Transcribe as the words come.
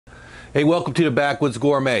Hey, welcome to the Backwoods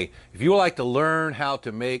Gourmet. If you would like to learn how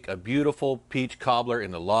to make a beautiful peach cobbler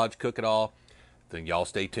in the Lodge Cook-It-All, then y'all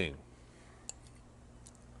stay tuned.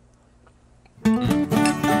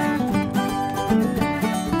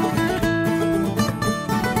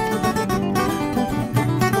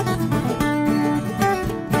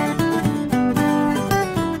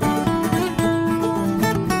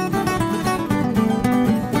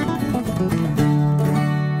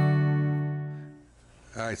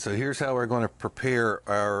 Alright, so here's how we're going to prepare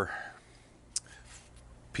our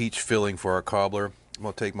peach filling for our cobbler. I'm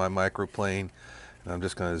going to take my microplane and I'm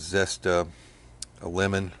just going to zest a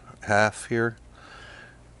lemon half here.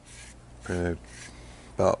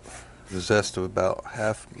 About the zest of about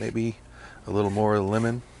half, maybe a little more of the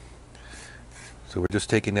lemon. So we're just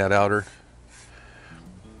taking that outer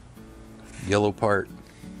yellow part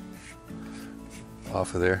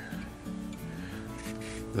off of there.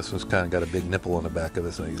 This one's kind of got a big nipple on the back of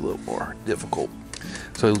it, so it's a little more difficult.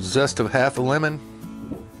 So zest of half a lemon.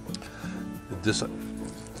 This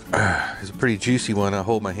is a pretty juicy one. I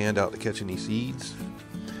hold my hand out to catch any seeds.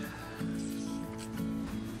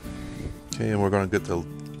 Okay, and we're going to get the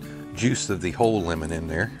juice of the whole lemon in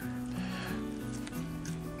there.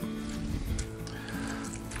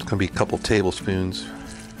 It's going to be a couple tablespoons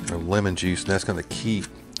of lemon juice, and that's going to keep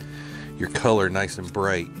your color nice and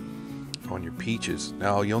bright on your peaches.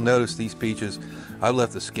 Now you'll notice these peaches, I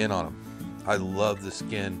left the skin on them. I love the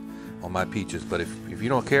skin on my peaches, but if you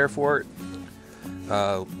don't care for it,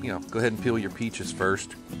 go ahead and peel your peaches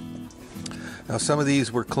first. Now some of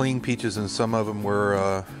these were clean peaches and some of them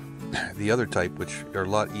were the other type, which are a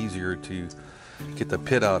lot easier to get the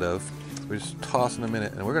pit out of. We're just tossing them in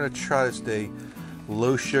it, and we're going to try to stay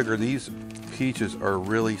low sugar. These peaches are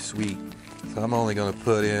really sweet, so I'm only going to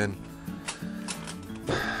put in,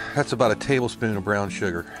 that's about a tablespoon of brown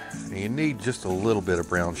sugar. And you need just a little bit of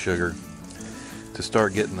brown sugar to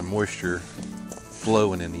start getting the moisture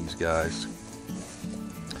flowing in these guys.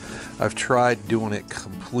 I've tried doing it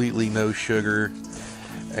completely no sugar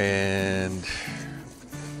and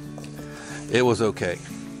it was okay.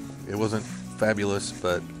 It wasn't fabulous,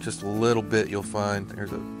 but just a little bit you'll find.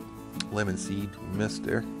 There's a lemon seed missed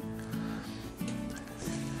there.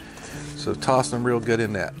 So toss them real good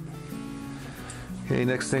in that. Okay,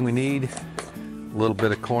 next thing we need, a little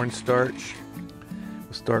bit of cornstarch.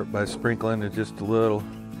 We'll start by sprinkling it just a little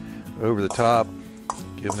over the top,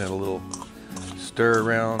 giving it a little stir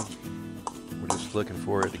around. We're just looking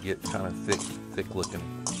for it to get kind of thick looking.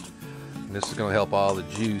 And this is going to help all the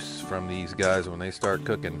juice from these guys when they start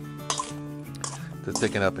cooking to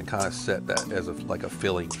thicken up and kind of set that as like a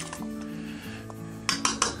filling.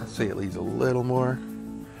 I'd say it needs a little more.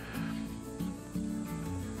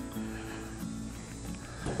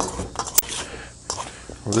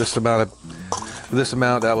 This amount,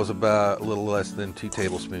 that was about a little less than 2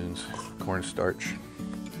 tablespoons cornstarch.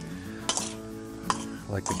 I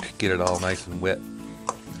like to get it all nice and wet.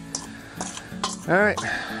 All right,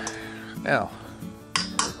 now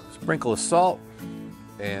sprinkle of salt,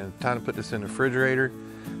 and time to put this in the refrigerator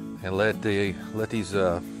and let these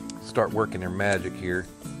start working their magic here.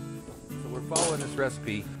 So we're following this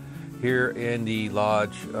recipe here in the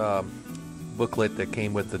Lodge booklet that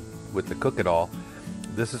came with the Cook-It-All.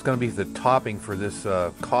 This is going to be the topping for this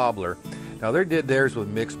cobbler. Now they did theirs with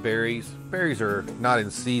mixed berries. Berries are not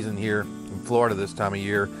in season here in Florida this time of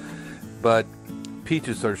year, but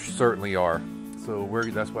peaches certainly are. So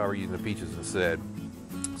that's why we're using the peaches instead.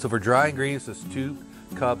 So for dry ingredients, it's 2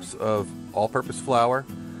 cups of all-purpose flour,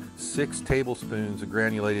 6 tablespoons of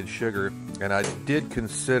granulated sugar, and I did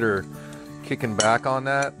consider kicking back on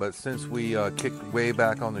that, but since we kicked way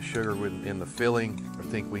back on the sugar in the filling, I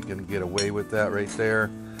think we can get away with that right there.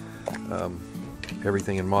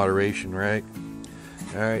 Everything in moderation, right?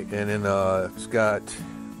 All right, and then it's got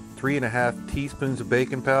 3½ teaspoons of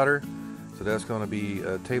baking powder, so that's going to be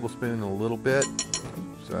a tablespoon and a little bit.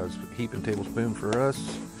 So I was heaping tablespoon for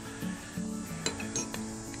us.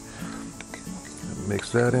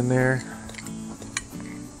 Mix that in there,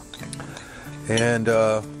 and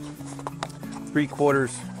 3/4.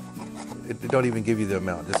 It don't even give you the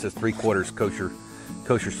amount. It says 3/4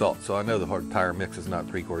 kosher salt. So I know the entire mix is not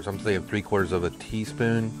 3/4. I'm saying 3/4 of a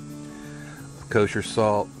teaspoon of kosher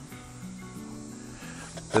salt.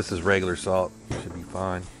 This is regular salt. Should be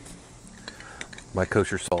fine. My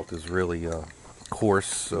kosher salt is really coarse,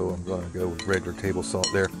 so I'm going to go with regular table salt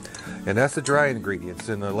there. And that's the dry ingredients.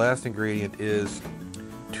 And the last ingredient is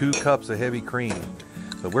 2 cups of heavy cream.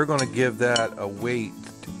 So we're going to give that a wait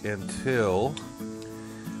until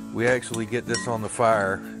we actually get this on the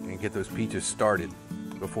fire and get those peaches started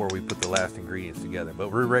before we put the last ingredients together.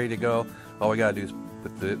 But we're ready to go. All we gotta do is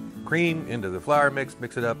Put the cream into the flour mix,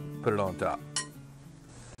 mix it up, put it on top.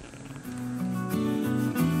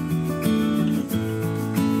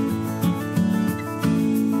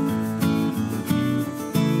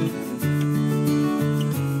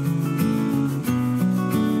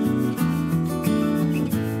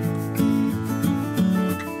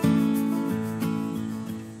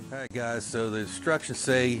 Alright guys, so the instructions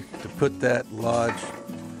say to put that Lodge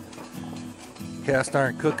cast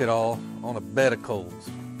iron cook-it-all on a bed of coals.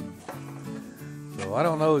 So I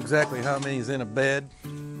don't know exactly how many's in a bed.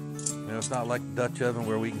 You know, it's not like the Dutch oven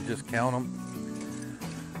where we can just count them.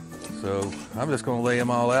 So I'm just going to lay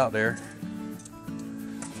them all out there.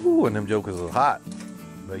 Ooh, and them jokers are hot.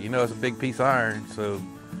 But you know it's a big piece of iron, so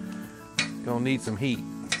it's going to need some heat.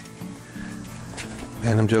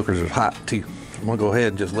 And them jokers are hot too. I'm going to go ahead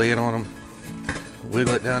and just lay it on them.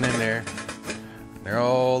 Wiggle it down in there. They're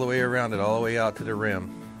all the way around it, all the way out to the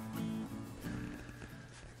rim.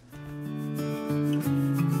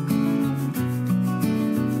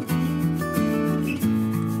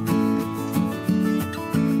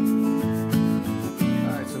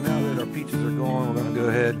 Alright, so now that our peaches are going, we're going to go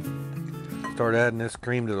ahead and start adding this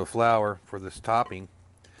cream to the flour for this topping.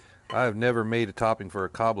 I have never made a topping for a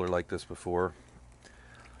cobbler like this before.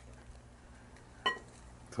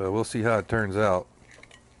 So we'll see how it turns out.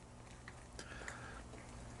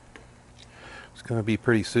 It's going to be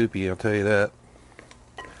pretty soupy, I'll tell you that.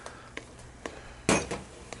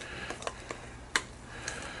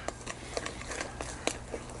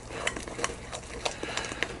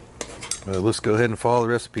 Let's go ahead and follow the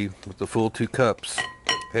recipe with the full 2 cups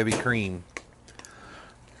heavy cream.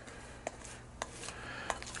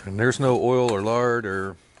 And there's no oil or lard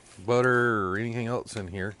or butter or anything else in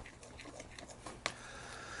here.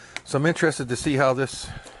 So I'm interested to see how this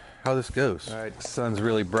goes. All right, the sun's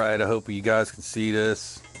really bright. I hope you guys can see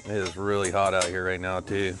this. It is really hot out here right now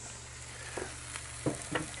too.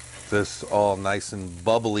 This all nice and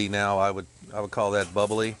bubbly now. I would call that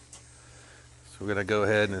bubbly. So we're gonna go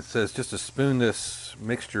ahead, and it says just to spoon this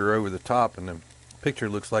mixture over the top, and the picture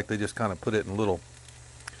looks like they just kind of put it in little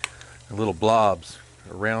blobs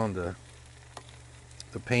around the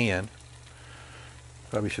pan.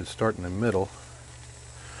 Probably should start in the middle.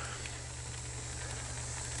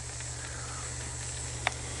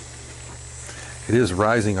 It is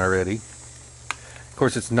rising already. Of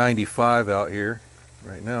course, it's 95 out here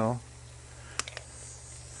right now.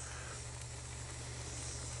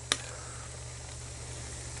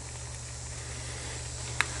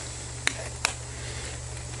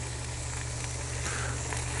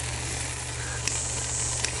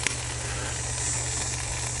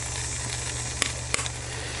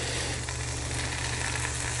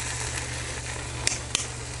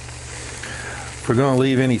 If we're going to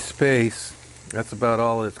leave any space, that's about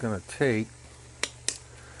all it's going to take.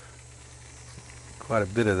 Quite a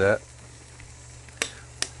bit of that.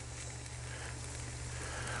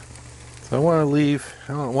 So I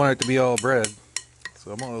don't want it to be all bread.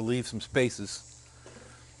 So I'm going to leave some spaces.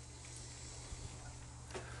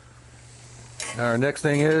 Now our next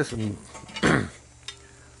thing is, put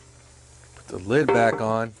the lid back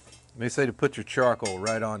on. They say to put your charcoal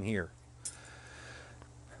right on here.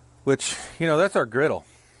 Which, you know, that's our griddle.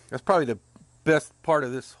 That's probably the best part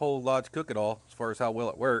of this whole Lodge Cook-It-All as far as how well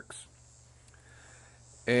it works.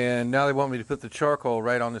 And now they want me to put the charcoal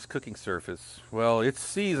right on this cooking surface. Well, it's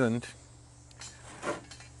seasoned.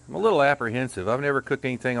 I'm a little apprehensive. I've never cooked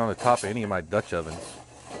anything on the top of any of my Dutch ovens,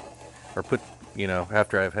 or put, you know,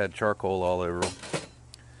 after I've had charcoal all over them.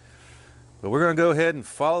 But we're going to go ahead and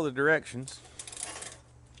follow the directions,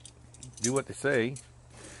 do what they say.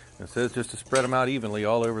 It says just to spread them out evenly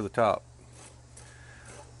all over the top.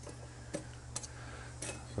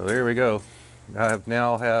 So there we go. I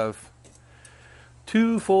now have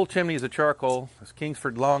 2 full chimneys of charcoal. This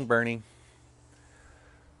Kingsford long burning.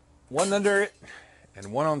 1 under it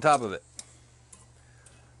and 1 on top of it.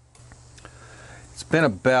 It's been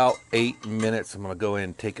about 8 minutes. I'm going to go in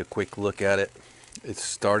and take a quick look at it. It's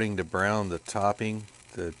starting to brown the topping.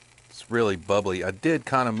 It's really bubbly. I did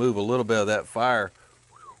kind of move a little bit of that fire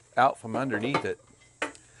out from underneath it.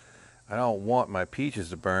 I don't want my peaches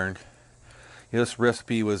to burn. This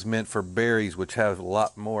recipe was meant for berries, which have a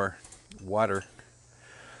lot more water.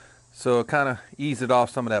 So it kind of eased it off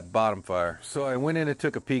some of that bottom fire. So I went in and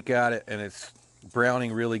took a peek at it, and it's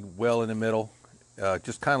browning really well in the middle.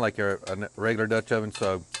 Just kind of like a regular Dutch oven.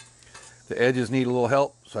 So the edges need a little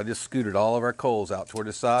help. So I just scooted all of our coals out toward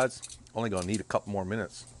the sides. Only going to need a couple more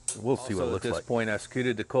minutes. We'll see what it looks like. At this point, I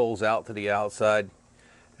scooted the coals out to the outside,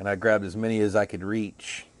 and I grabbed as many as I could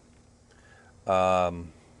reach.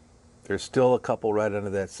 There's still a couple right under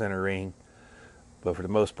that center ring. but for the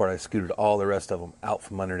most part I scooted all the rest of them out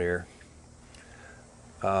from under there.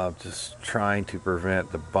 Just trying to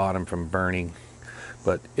prevent the bottom from burning,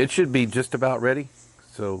 but it should be just about ready.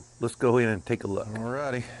 So let's go in and take a look.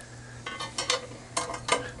 Alrighty,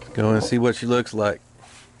 let's go and see what she looks like.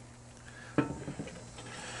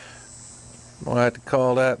 I'll have to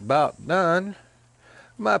call that about done.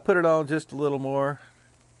 Might put it on just a little more.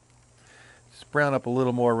 Just brown up a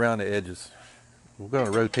little more around the edges. We're going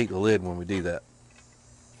to rotate the lid when we do that.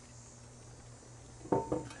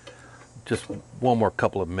 Just one more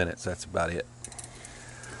couple of minutes, that's about it.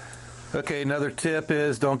 Okay, another tip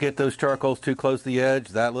is don't get those charcoals too close to the edge.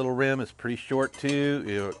 That little rim is pretty short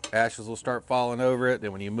too. Ashes will start falling over it.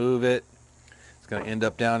 Then when you move it, it's going to end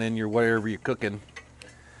up down in your whatever you're cooking.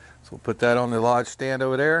 So we'll put that on the lodge stand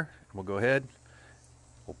over there. And we'll go ahead,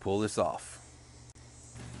 we'll pull this off.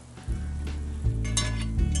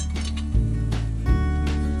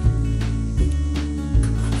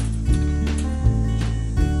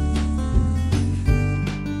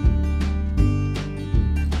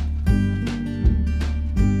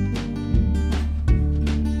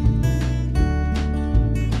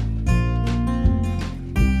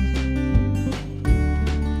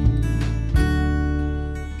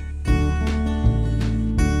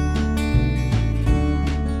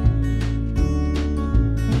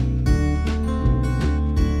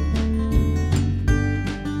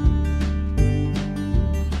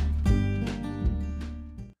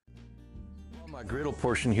 My griddle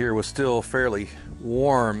portion here was still fairly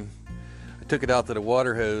warm. I took it out to the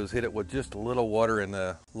water hose, hit it with just a little water in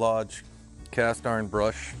the lodge cast iron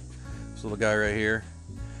brush. This little guy right here.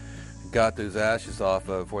 Got those ashes off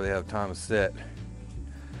of before they have time to set.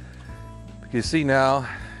 You see now,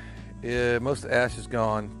 most of the ash is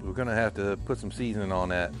gone. We're gonna have to put some seasoning on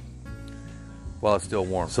that while it's still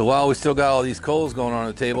warm. So while we still got all these coals going on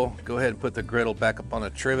the table, go ahead and put the griddle back up on the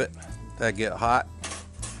trivet. That get hot.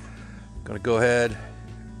 Gonna go ahead,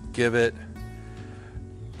 give it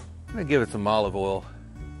some olive oil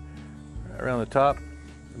right around the top.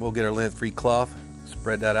 We'll get our lint-free cloth,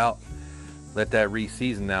 spread that out, let that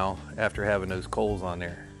re-season now after having those coals on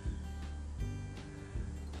there.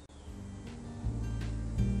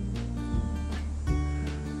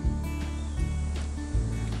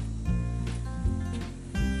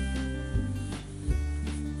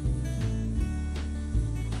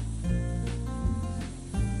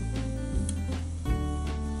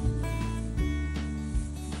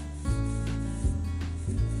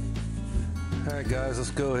 Alright guys,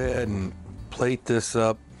 let's go ahead and plate this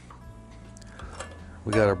up.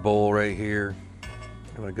 We got our bowl right here.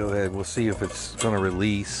 I'm going to go ahead, we'll see if it's going to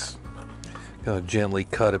release. Going to gently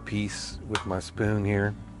cut a piece with my spoon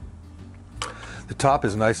here. The top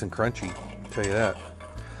is nice and crunchy, I'll tell you that.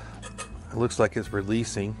 It looks like it's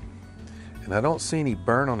releasing. And I don't see any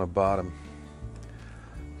burn on the bottom.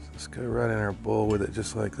 So let's go right in our bowl with it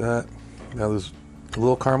just like that. Now there's a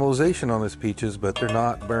little caramelization on these peaches, but they're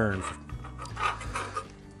not burned.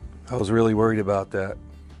 I was really worried about that.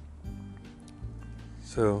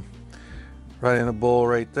 So, right in a bowl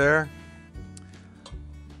right there.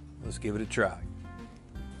 Let's give it a try.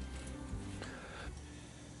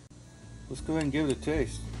 Let's go ahead and give it a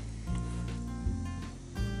taste.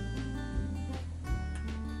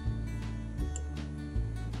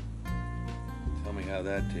 Tell me how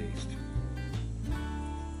that tastes.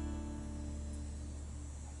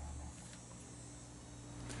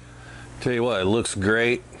 Tell you what, it looks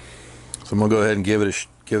great. So I'm gonna go ahead and give it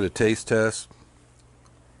a taste test.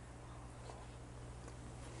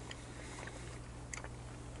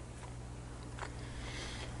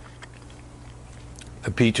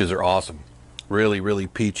 The peaches are awesome. Really, really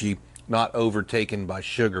peachy. Not overtaken by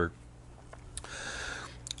sugar.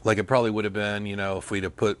 Like it probably would have been, you know, if we'd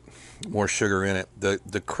have put more sugar in it.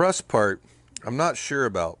 The crust part, I'm not sure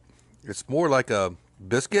about. It's more like a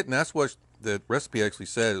biscuit, and that's what the recipe actually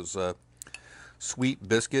said. It was a sweet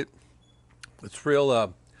biscuit. It's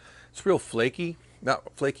real flaky,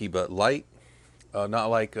 not flaky, but light.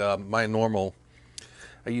 Not like my normal.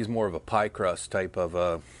 I use more of a pie crust type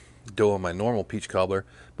of dough on my normal peach cobbler,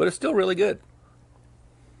 but it's still really good.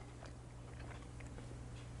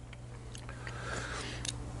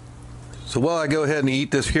 So while I go ahead and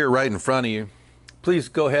eat this here right in front of you, please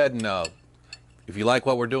go ahead and if you like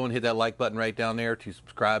what we're doing, hit that like button right down there to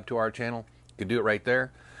subscribe to our channel. You can do it right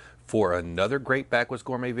there. For another great Backwoods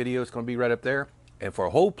Gourmet video, it's going to be right up there. And for a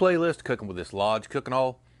whole playlist cooking with this lodge cooking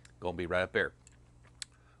all, going to be right up there.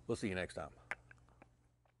 We'll see you next time.